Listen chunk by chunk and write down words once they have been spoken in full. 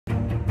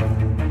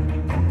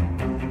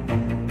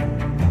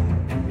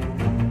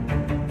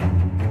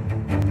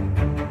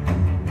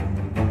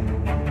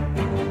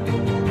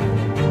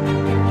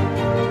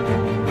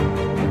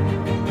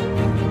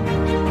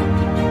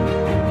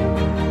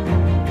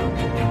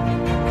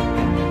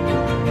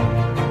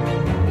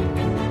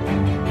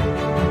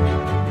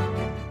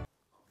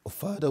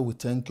Father, we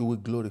thank you, we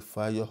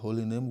glorify your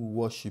holy name, we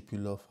worship you,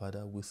 Lord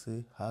Father. We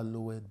say,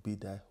 hallowed be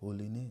thy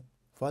holy name.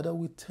 Father,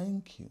 we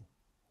thank you,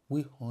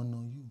 we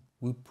honor you,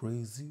 we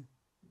praise you.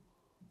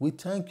 We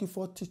thank you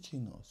for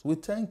teaching us. We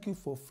thank you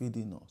for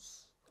feeding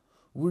us.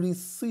 We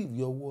receive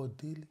your word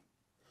daily.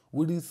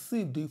 We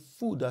receive the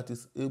food that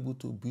is able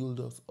to build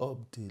us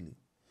up daily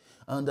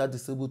and that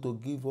is able to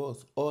give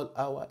us all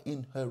our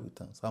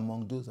inheritance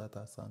among those that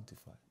are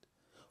sanctified.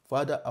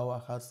 Father, our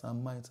hearts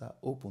and minds are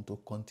open to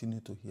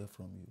continue to hear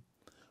from you.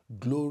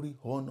 Glory,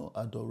 honor,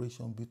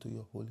 adoration be to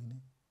your holy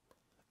name.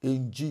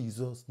 In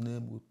Jesus'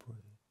 name we pray.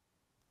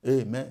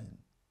 Amen.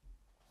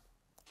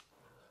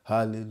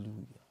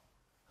 Hallelujah.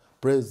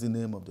 Praise the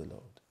name of the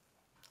Lord.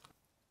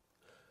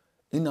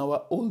 In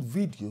our old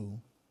video,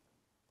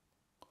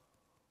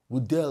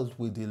 we dealt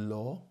with the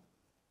law.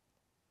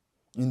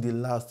 In the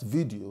last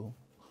video,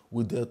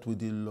 we dealt with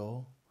the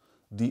law,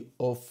 the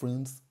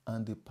offerings,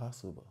 and the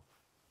Passover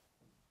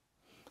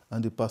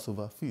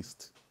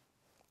feast.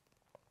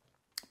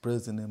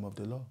 Praise the name of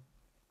the Lord.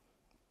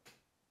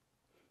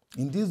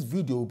 In this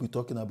video, we'll be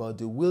talking about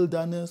the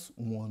wilderness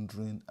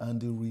wandering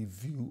and the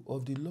review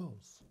of the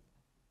laws.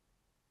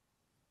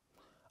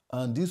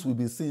 And this will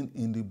be seen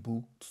in the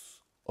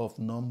books of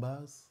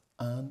Numbers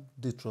and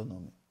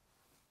Deuteronomy.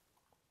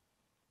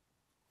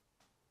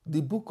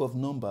 The book of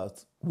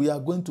Numbers, we are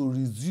going to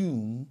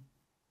resume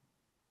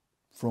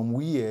from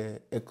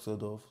where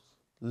Exodus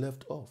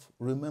left off.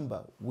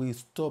 Remember, we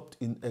stopped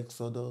in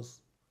Exodus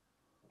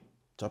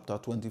chapter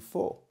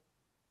 24,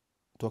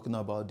 talking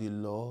about the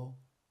law,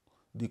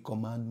 the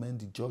commandment,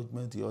 the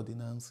judgment, the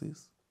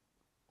ordinances.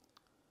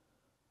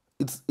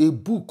 It's a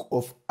book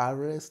of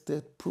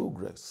arrested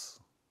progress.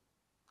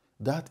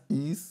 That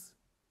is,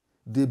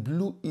 they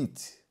blew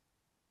it.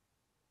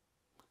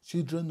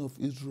 Children of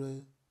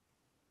Israel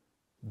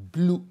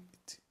blew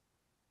it.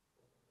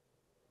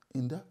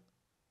 In that,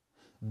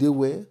 they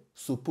were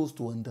supposed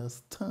to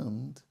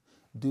understand,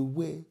 they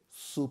were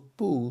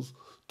supposed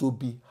to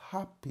be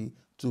happy,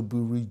 to be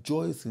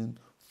rejoicing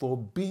for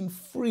being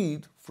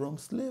freed from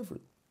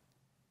slavery.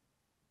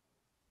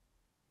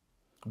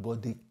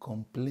 But they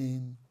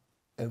complain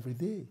every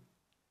day.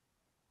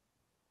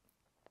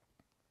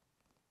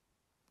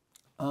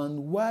 And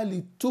while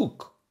it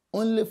took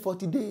only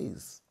 40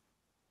 days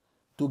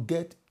to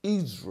get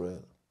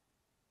Israel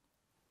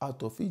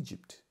out of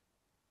Egypt,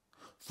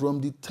 from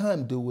the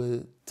time they were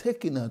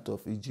taken out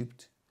of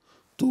Egypt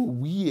to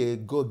where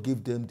God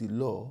gave them the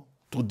law,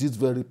 to this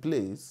very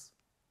place,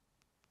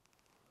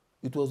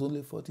 it was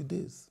only 40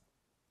 days.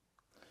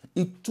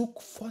 It took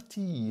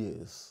 40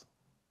 years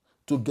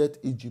to get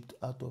Egypt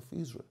out of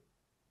Israel.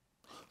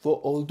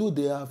 For although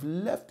they have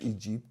left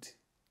Egypt,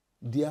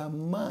 their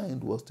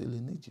mind was still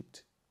in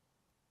Egypt.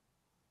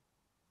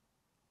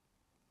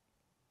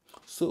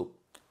 So,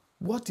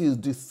 what is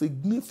the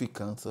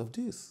significance of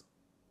this?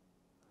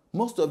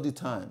 Most of the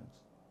times,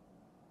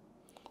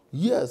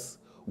 yes,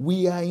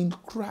 we are in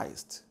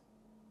Christ,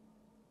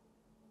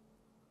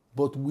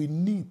 but we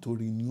need to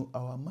renew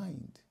our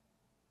mind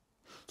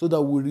so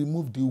that we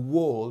remove the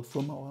world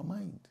from our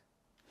mind.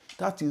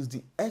 That is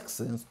the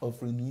essence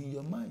of renewing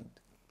your mind,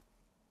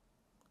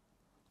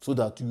 so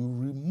that you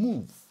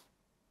remove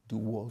the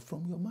world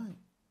from your mind.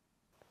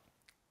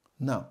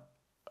 Now,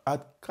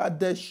 at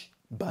Kadesh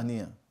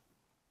Barnea,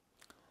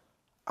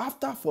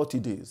 after 40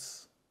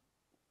 days,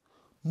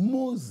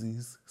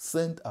 Moses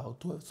sent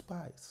out 12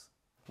 spies,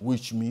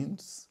 which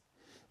means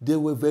they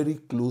were very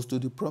close to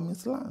the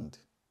promised land.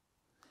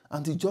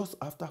 And just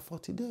after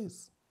 40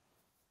 days,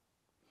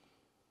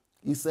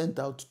 he sent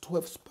out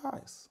 12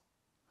 spies.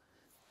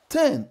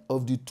 10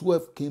 of the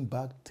 12 came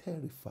back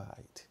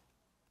terrified.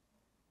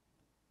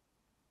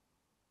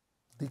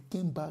 They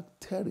came back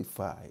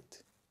terrified.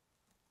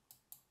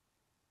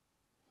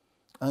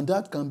 And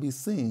that can be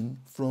seen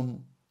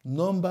from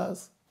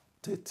Numbers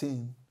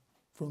 13,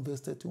 from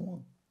verse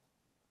 31.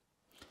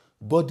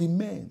 But the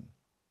men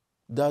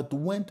that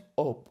went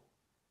up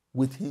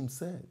with him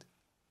said,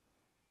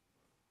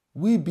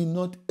 "We be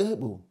not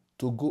able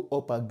to go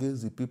up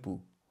against the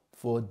people,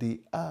 for they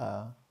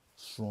are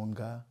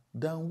stronger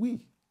than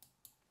we."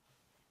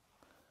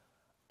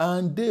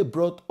 And they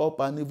brought up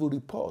an evil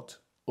report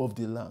of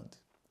the land,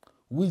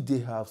 which they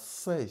have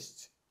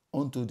searched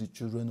unto the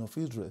children of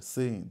Israel,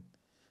 saying,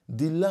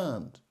 "The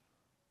land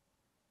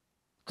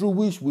through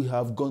which we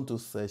have gone to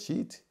search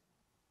it,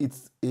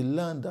 it's a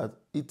land that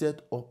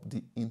eateth up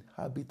the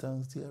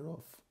inhabitants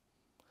thereof.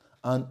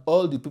 And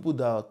all the people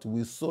that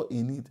we saw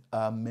in it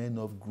are men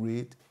of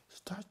great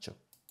stature.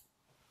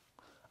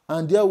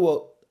 And there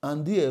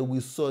we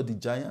saw the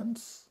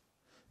giants,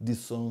 the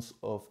sons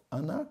of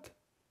Anak,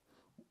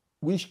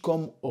 which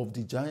come of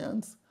the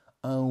giants,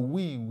 and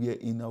we were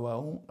in our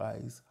own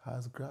eyes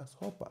as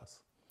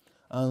grasshoppers,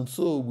 and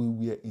so we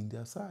were in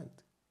their sight."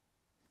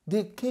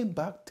 They came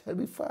back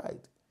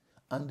terrified,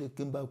 and they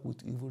came back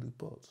with evil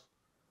reports.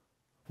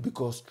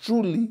 Because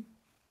truly,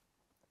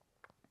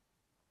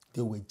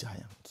 they were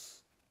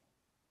giants.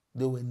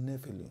 They were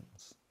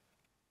Nephilims.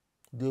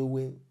 They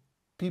were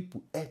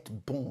people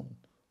earthborn,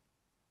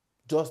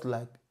 just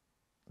like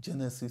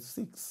Genesis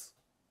 6.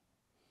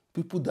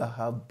 People that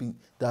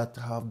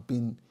have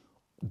been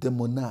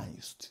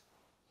demonized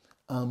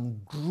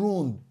and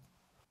grown,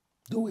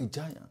 they were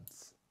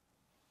giants.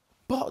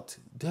 But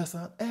there's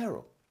an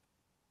error.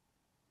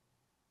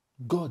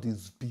 God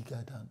is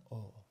bigger than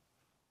all.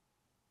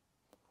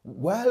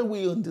 While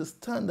we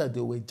understand that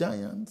they were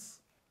giants,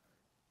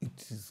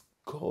 it is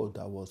God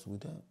that was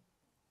with them.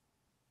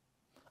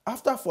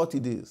 After 40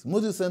 days,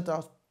 Moses sent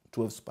out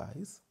 12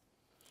 spies.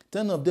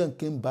 10 of them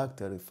came back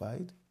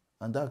terrified.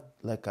 And that,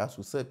 like as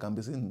we said, can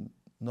be seen in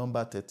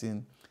number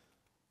 13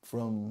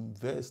 from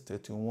verse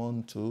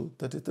 31 to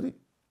 33.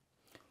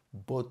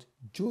 But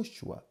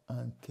Joshua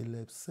and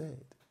Caleb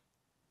said,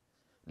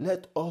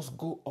 "Let us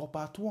go up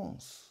at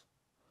once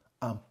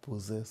and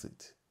possess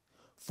it,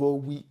 for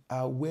we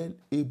are well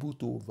able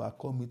to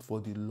overcome it, for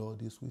the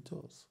Lord is with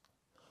us."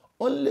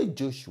 Only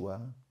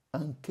Joshua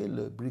and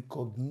Caleb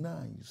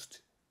recognized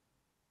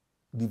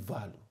the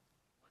value,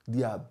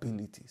 the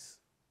abilities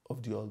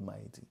of the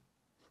Almighty.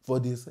 For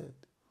they said,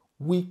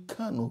 we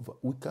can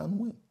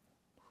win.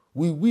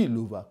 We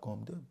will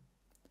overcome them.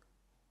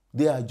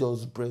 They are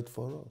just bread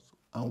for us.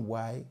 And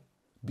why?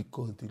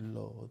 Because the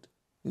Lord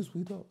is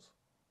with us.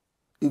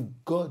 If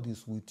God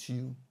is with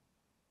you,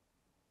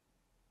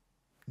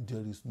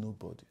 there is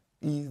nobody.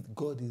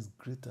 God is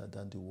greater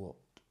than the world.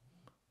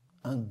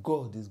 And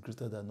God is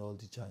greater than all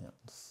the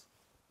giants.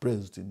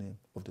 Praise the name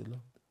of the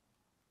Lord.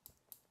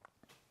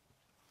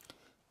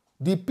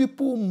 The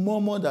people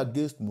murmured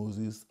against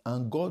Moses,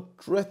 and God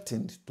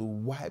threatened to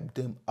wipe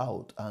them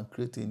out and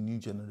create a new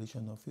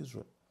generation of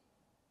Israel.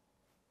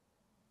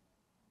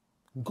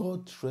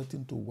 God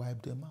threatened to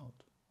wipe them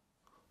out.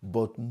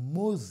 But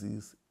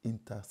Moses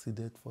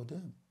interceded for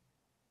them.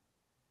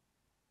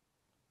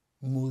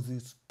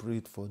 Moses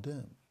prayed for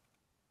them.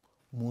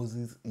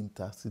 Moses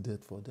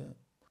interceded for them.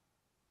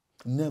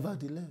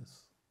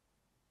 Nevertheless,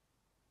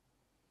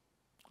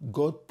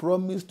 God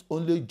promised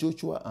only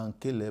Joshua and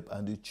Caleb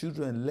and the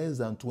children less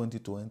than 20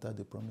 to enter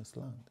the promised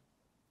land.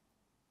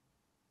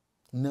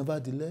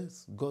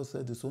 Nevertheless, God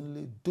said it's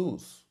only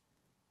those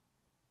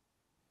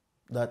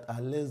that are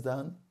less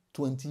than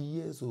 20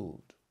 years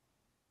old,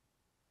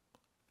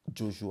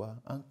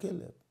 Joshua and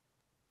Caleb,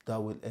 that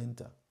will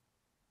enter.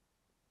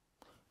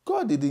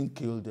 God didn't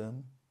kill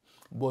them,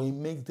 but He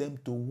makes them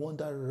to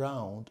wander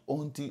around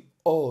until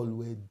all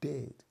were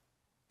dead.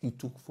 It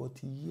took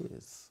 40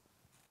 years.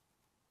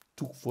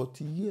 Took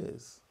 40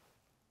 years.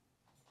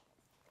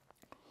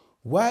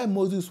 Why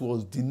Moses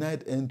was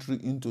denied entry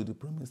into the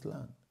promised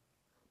land,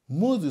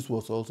 Moses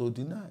was also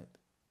denied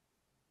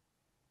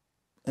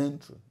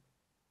entry.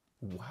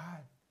 Why?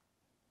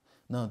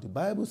 Now the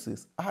Bible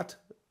says, at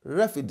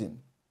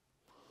Rephidim,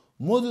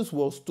 Moses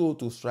was told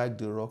to strike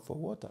the rock for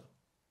water.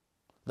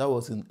 That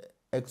was in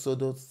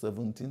Exodus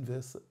 17,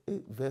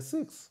 verse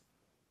 6.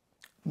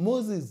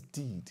 Moses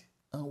did,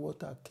 and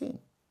water came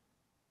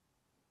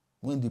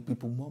when the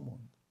people murmured.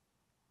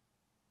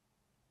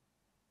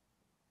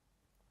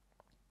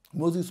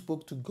 Moses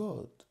spoke to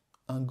God,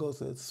 and God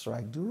said,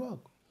 strike the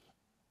rock.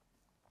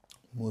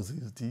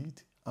 Moses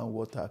did, and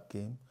water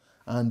came,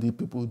 and the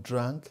people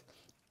drank,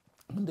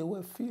 and they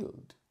were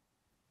filled.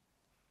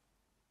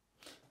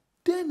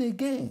 Then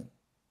again,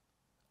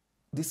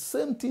 the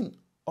same thing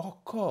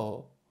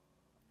occurred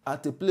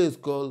at a place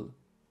called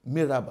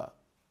Meribah.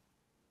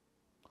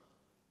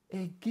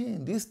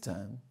 Again, this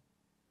time,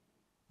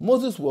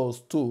 Moses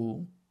was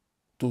told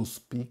to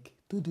speak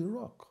to the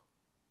rock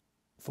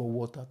for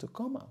water to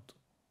come out.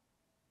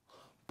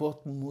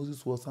 But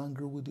Moses was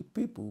angry with the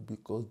people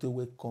because they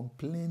were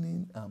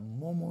complaining and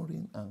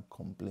murmuring and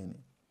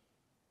complaining.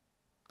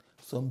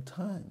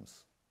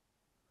 Sometimes,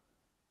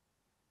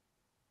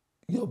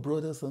 your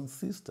brothers and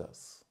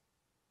sisters,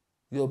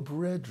 your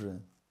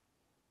brethren,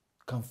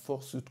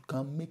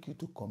 can make you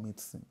to commit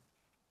sin.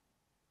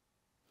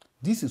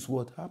 This is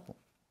what happened.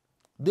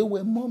 They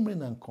were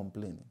murmuring and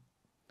complaining.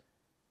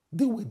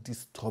 They were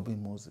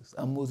disturbing Moses,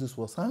 and Moses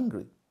was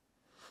angry.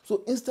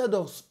 So instead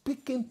of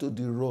speaking to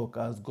the rock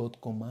as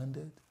God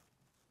commanded,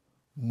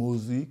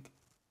 Moses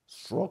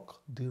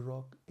struck the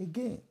rock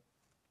again.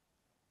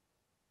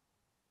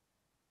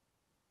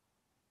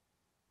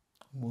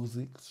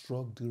 Moses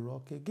struck the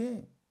rock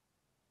again.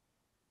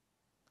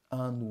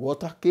 And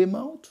water came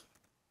out.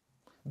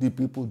 The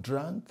people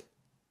drank,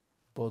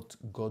 but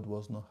God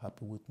was not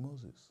happy with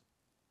Moses.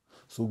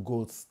 So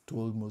God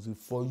told Moses,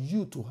 for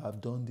you to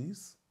have done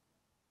this,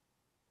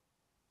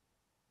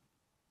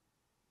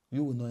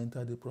 you will not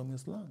enter the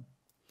promised land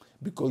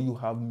because you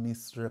have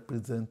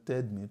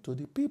misrepresented me to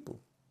the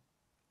people.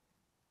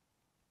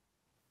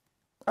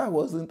 I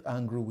wasn't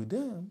angry with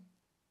them,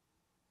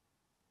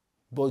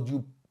 but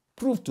you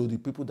proved to the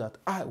people that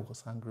I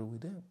was angry with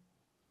them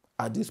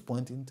at this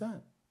point in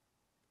time.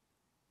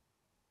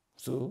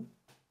 So,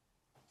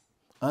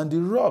 and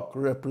the rock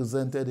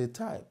represented a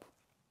type.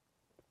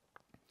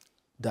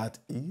 That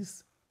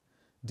is,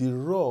 the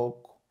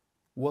rock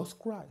was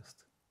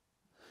Christ.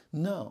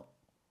 Now,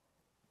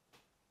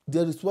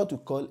 there is what we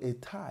call a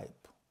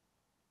type.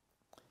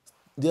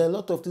 There are a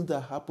lot of things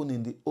that happen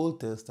in the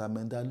Old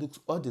Testament that looks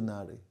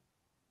ordinary.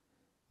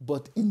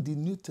 But in the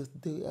New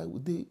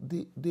Testament,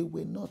 they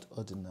were not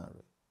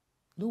ordinary.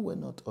 They were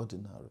not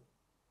ordinary.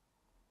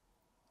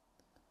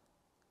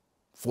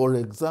 For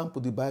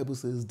example, the Bible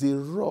says the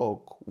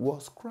rock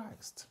was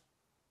Christ.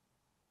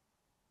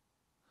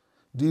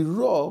 The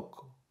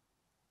rock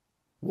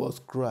was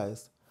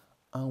Christ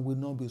and will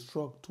not be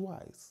struck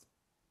twice.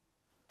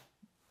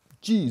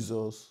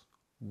 Jesus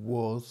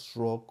was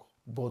struck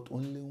but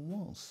only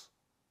once.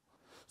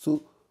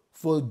 So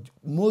for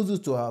Moses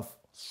to have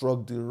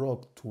struck the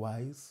rock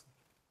twice,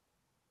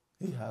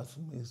 he has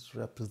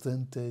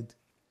misrepresented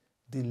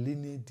the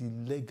lineage, the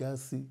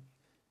legacy,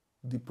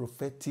 the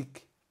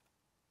prophetic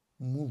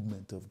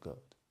movement of God.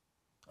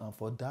 And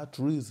for that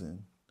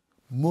reason,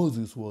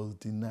 Moses was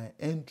denied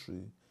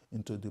entry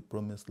into the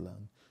promised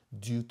land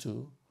due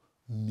to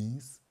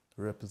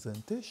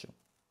misrepresentation.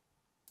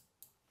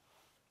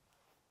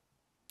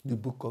 The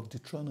book of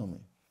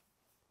Deuteronomy.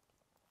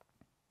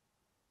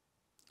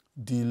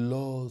 The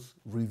laws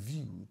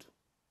reviewed.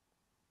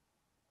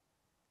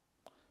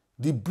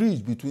 The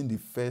bridge between the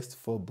first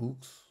 4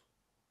 books,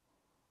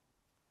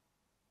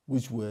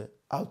 which were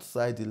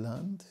outside the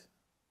land,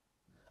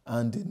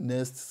 and the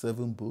next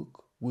 7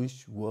 books,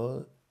 which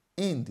were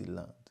in the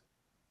land.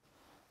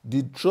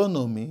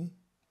 Deuteronomy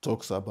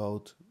talks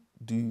about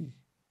the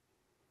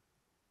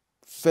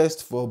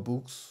first 4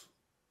 books.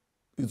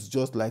 It's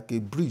just like a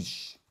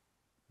bridge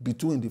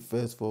between the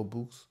first 4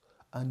 books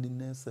and the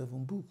next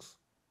 7 books.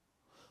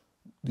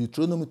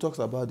 Deuteronomy talks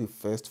about the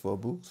first 4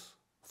 books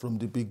from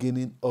the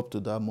beginning up to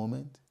that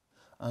moment,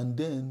 and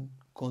then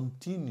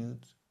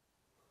continued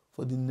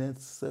for the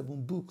next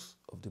 7 books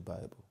of the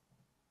Bible.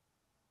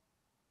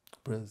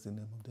 Praise the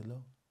name of the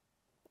Lord.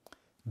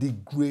 The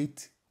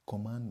Great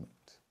Commandment.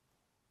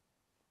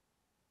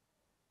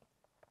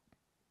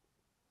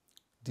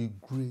 The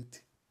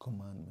Great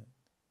Commandment.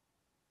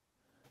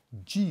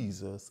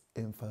 Jesus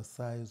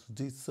emphasized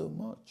this so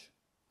much.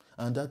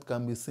 And that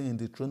can be seen in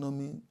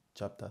Deuteronomy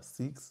chapter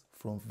 6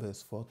 from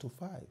verse 4 to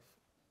 5.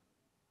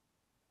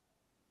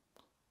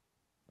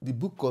 The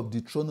book of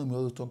Deuteronomy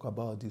also talks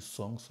about the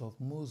songs of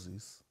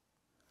Moses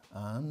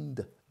and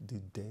the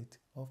death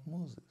of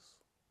Moses.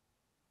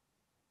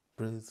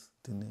 Praise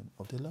the name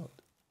of the Lord.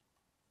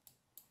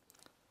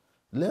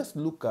 Let's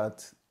look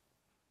at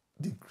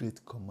the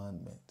Great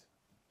Commandment.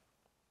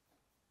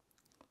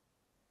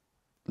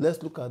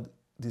 Let's look at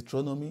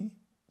Deuteronomy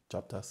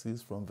chapter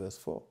 6 from verse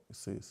 4. It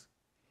says,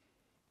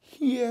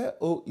 "Hear,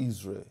 O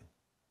Israel,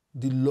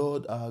 the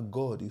Lord our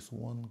God is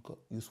one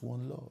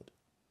Lord.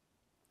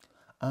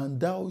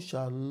 And thou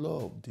shalt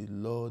love the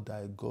Lord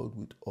thy God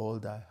with all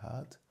thy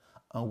heart,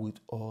 and with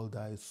all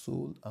thy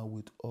soul, and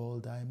with all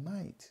thy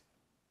might."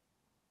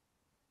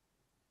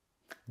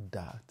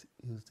 That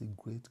is the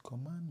great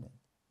commandment.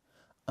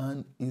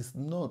 And it's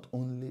not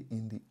only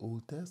in the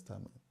Old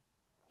Testament,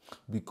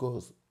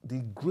 because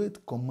the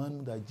great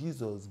commandment that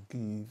Jesus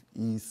gave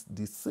is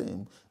the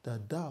same,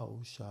 that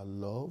thou shalt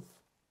love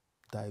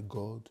thy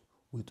God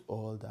with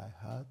all thy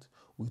heart,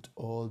 with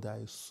all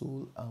thy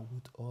soul, and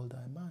with all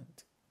thy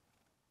might.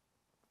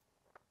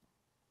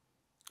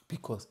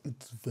 Because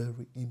it's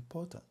very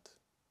important.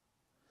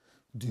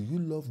 Do you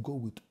love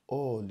God with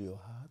all your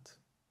heart?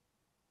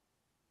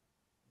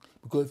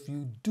 Because if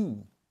you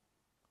do,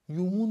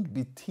 you won't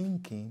be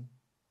thinking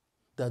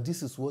that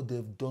this is what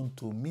they've done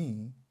to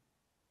me.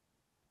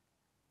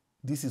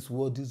 This is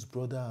what this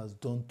brother has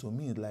done to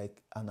me,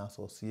 like an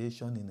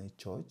association in a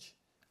church,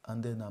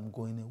 and then I'm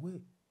going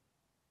away.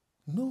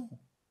 No,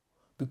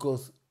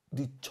 because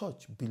the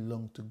church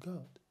belongs to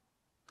God.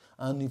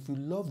 And if you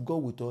love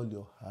God with all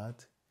your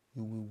heart,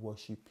 you will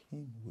worship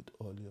Him with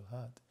all your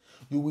heart.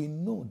 You will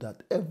know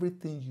that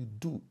everything you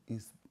do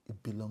it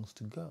belongs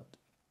to God.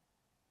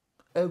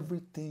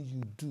 Everything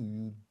you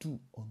do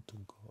unto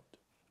God.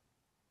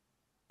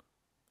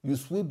 You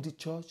sweep the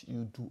church,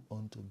 you do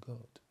unto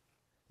God.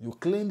 You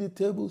clean the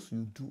tables,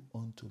 you do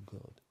unto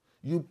God.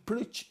 You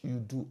preach, you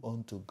do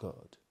unto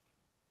God.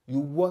 You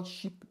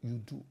worship, you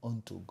do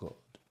unto God.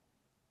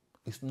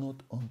 It's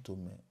not unto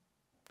men.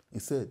 He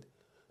said,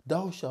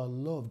 "Thou shalt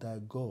love thy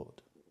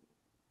God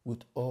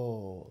with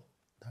all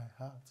thy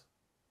heart,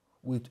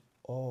 with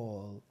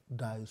all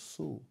thy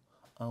soul,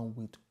 and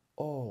with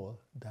all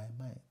thy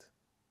might."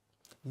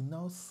 He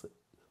now said,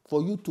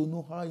 for you to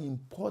know how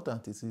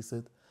important it is, he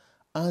said,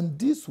 "And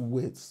these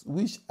words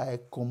which I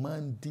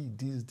command thee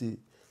this day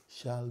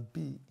shall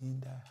be in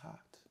thy heart."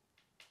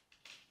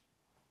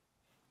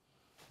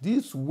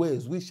 These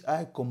words which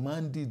I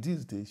command thee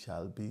this day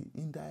shall be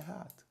in thy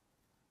heart.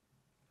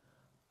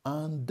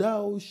 "And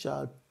thou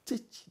shalt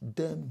teach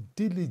them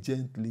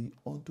diligently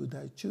unto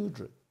thy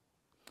children,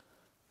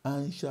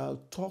 and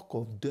shalt talk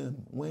of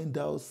them when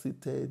thou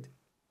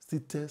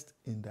sittest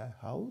in thy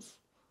house,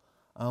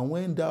 and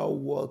when thou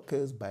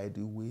walkest by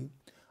the way,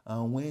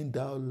 and when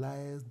thou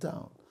liest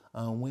down,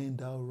 and when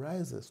thou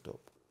risest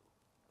up.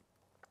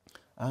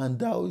 And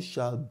thou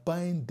shalt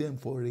bind them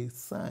for a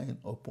sign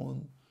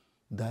upon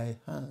thy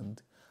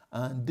hand,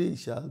 and they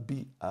shall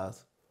be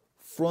as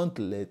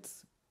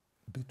frontlets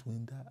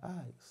between thy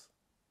eyes.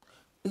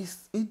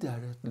 It's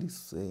indirectly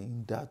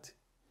saying that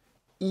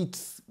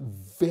it's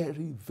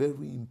very,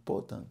 very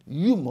important.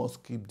 You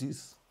must keep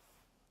this.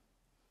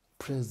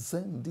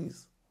 Present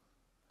this.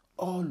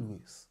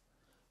 Always.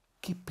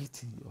 Keep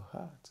it in your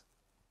heart.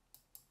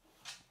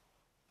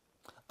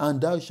 And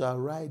thou shalt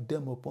write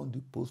them upon the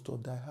post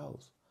of thy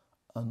house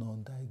and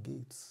on thy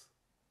gates.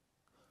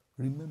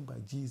 Remember,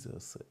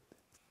 Jesus said,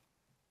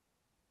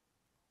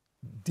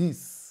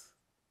 this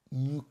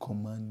new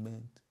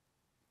commandment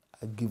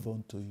I give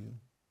unto you,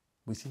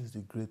 which is the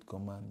great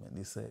commandment.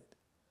 He said,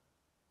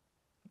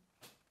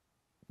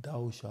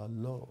 thou shalt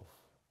love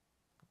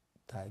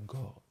thy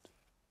God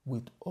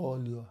with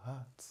all your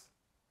heart,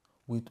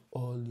 with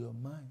all your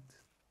mind,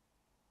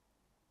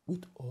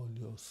 with all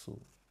your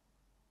soul.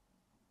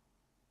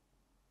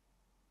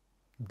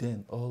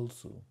 Then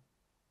also,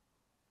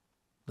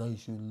 that you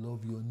should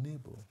love your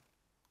neighbor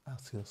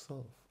as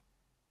yourself.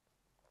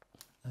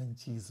 And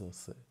Jesus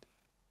said,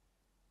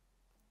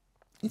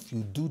 if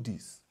you do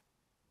this,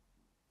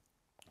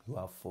 you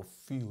have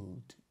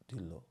fulfilled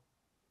the law.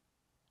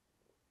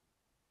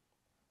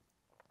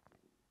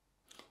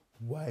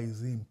 Why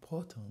is it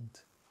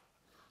important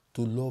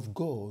to love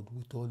God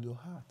with all your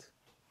heart,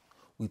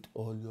 with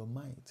all your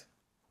might,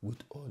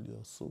 with all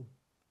your soul?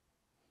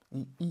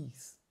 He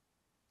is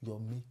your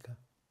maker.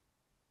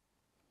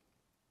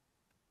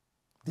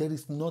 There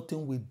is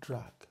nothing we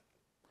drag.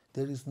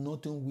 There is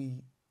nothing we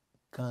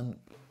can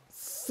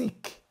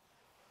seek.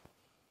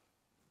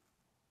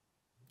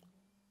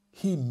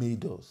 He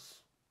made us.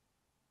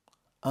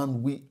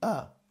 And we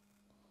are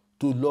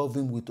to love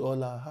him with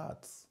all our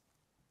hearts.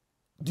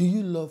 Do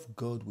you love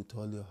God with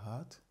all your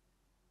heart?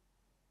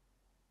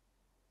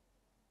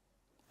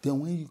 Then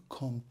when you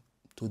come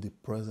to the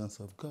presence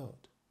of God,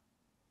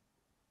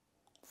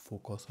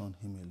 focus on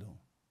him alone.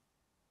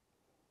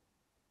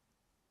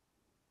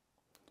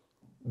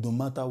 No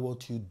matter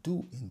what you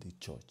do in the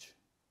church,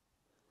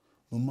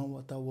 no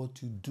matter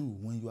what you do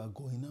when you are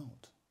going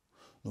out,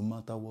 no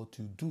matter what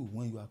you do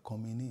when you are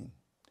coming in,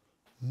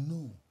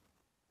 know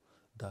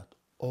that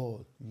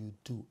all you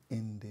do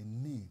in the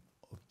name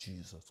of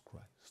Jesus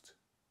Christ.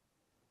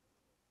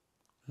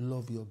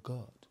 Love your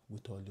God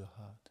with all your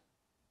heart.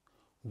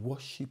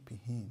 Worship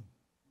him.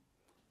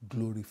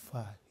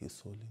 Glorify his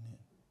holy name.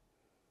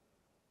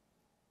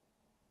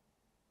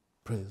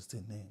 Praise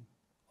the name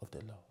of the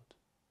Lord.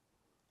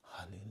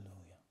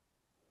 Hallelujah.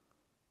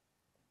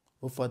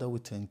 Oh, Father, we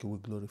thank you. We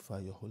glorify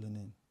your holy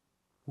name.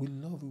 We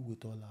love you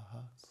with all our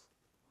hearts.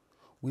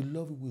 We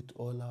love you with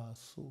all our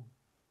soul.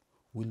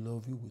 We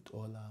love you with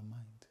all our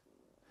mind.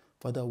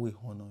 Father, we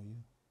honor you.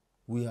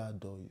 We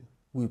adore you.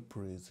 We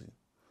praise you.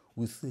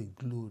 We say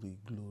glory,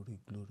 glory,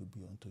 glory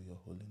be unto your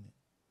holy name.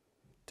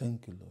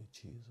 Thank you, Lord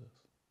Jesus.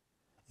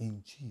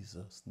 In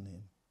Jesus'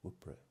 name we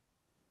pray.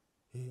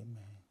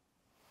 Amen.